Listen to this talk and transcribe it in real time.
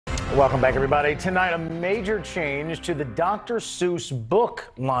Welcome back, everybody. Tonight, a major change to the Dr. Seuss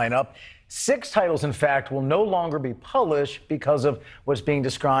book lineup. 6 titles, in fact, will no longer be published because of what's being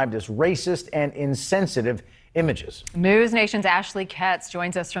described as racist and insensitive images. NewsNation's Ashley Ketz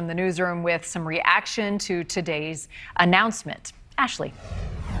joins us from the newsroom with some reaction to today's announcement. Ashley.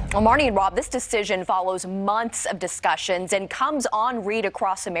 Well, Marnie and Rob, this decision follows months of discussions and comes on Read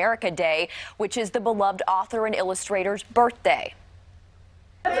Across America Day, which is the beloved author and illustrator's birthday.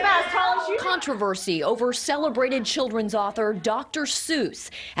 Controversy over celebrated children's author Dr. Seuss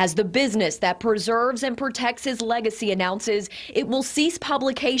as the business that preserves and protects his legacy announces it will cease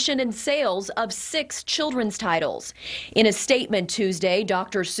publication and sales of 6 children's titles. In a statement Tuesday,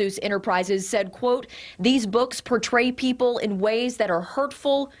 Dr. Seuss Enterprises said, quote, "These books portray people in ways that are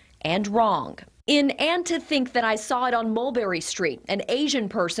hurtful and wrong." In And to Think That I Saw It on Mulberry Street, an Asian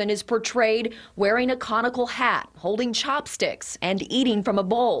person is portrayed wearing a conical hat, holding chopsticks, and eating from a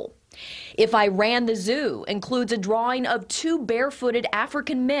bowl. If I Ran the Zoo includes a drawing of 2 barefooted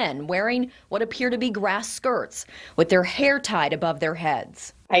African men wearing what appear to be grass skirts, with their hair tied above their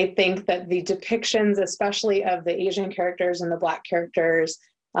heads. I think that the depictions, especially of the Asian characters and the Black characters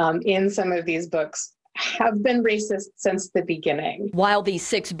in some of these books, have been racist since the beginning. While these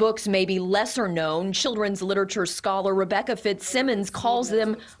 6 books may be lesser known, children's literature scholar Rebecca Fitzsimmons calls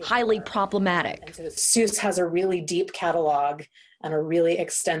them highly problematic. Seuss has a really deep catalog and a really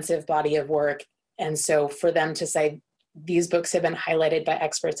extensive body of work. And so for them to say these books have been highlighted by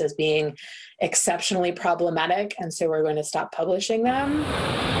experts as being exceptionally problematic, and so we're going to stop publishing them.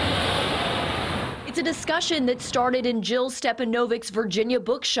 It's a discussion that started in Jill Stepanovic's Virginia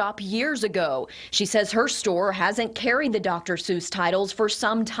bookshop years ago. She says her store hasn't carried the Dr. Seuss titles for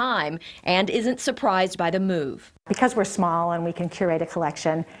some time and isn't surprised by the move. Because we're small and we can curate a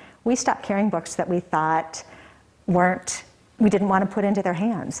collection, we stopped carrying books that we thought we didn't want to put into their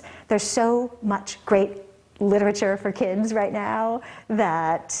hands. There's so much great literature for kids right now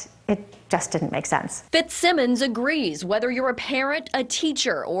that it just didn't make sense. Fitzsimmons agrees. Whether you're a parent, a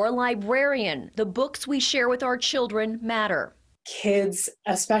teacher, or a librarian, the books we share with our children matter. Kids,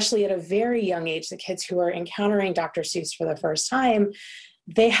 especially at a very young age, the kids who are encountering Dr. Seuss for the first time,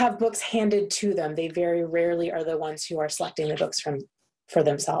 they have books handed to them. They very rarely are the ones who are selecting the books for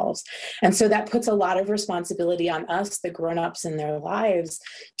themselves. And so that puts a lot of responsibility on us, the grown-ups in their lives,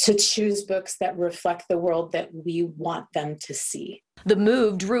 to choose books that reflect the world that we want them to see. The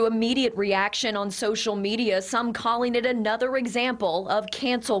move drew immediate reaction on social media, some calling it another example of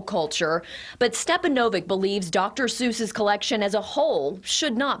cancel culture. But Stepanovic believes Dr. Seuss's collection as a whole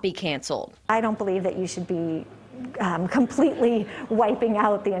should not be canceled. I don't believe that you should be completely wiping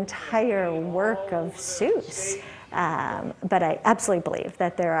out the entire work of Seuss. But I absolutely believe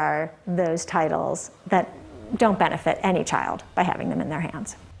that there are those titles that don't benefit any child by having them in their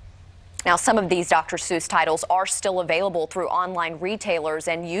hands. Now, some of these Dr. Seuss titles are still available through online retailers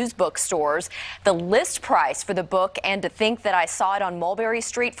and used bookstores. The list price for the book And to Think That I Saw It on Mulberry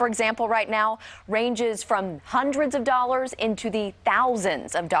Street, for example, right now, ranges from hundreds of dollars into the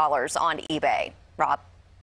thousands of dollars on eBay. Rob?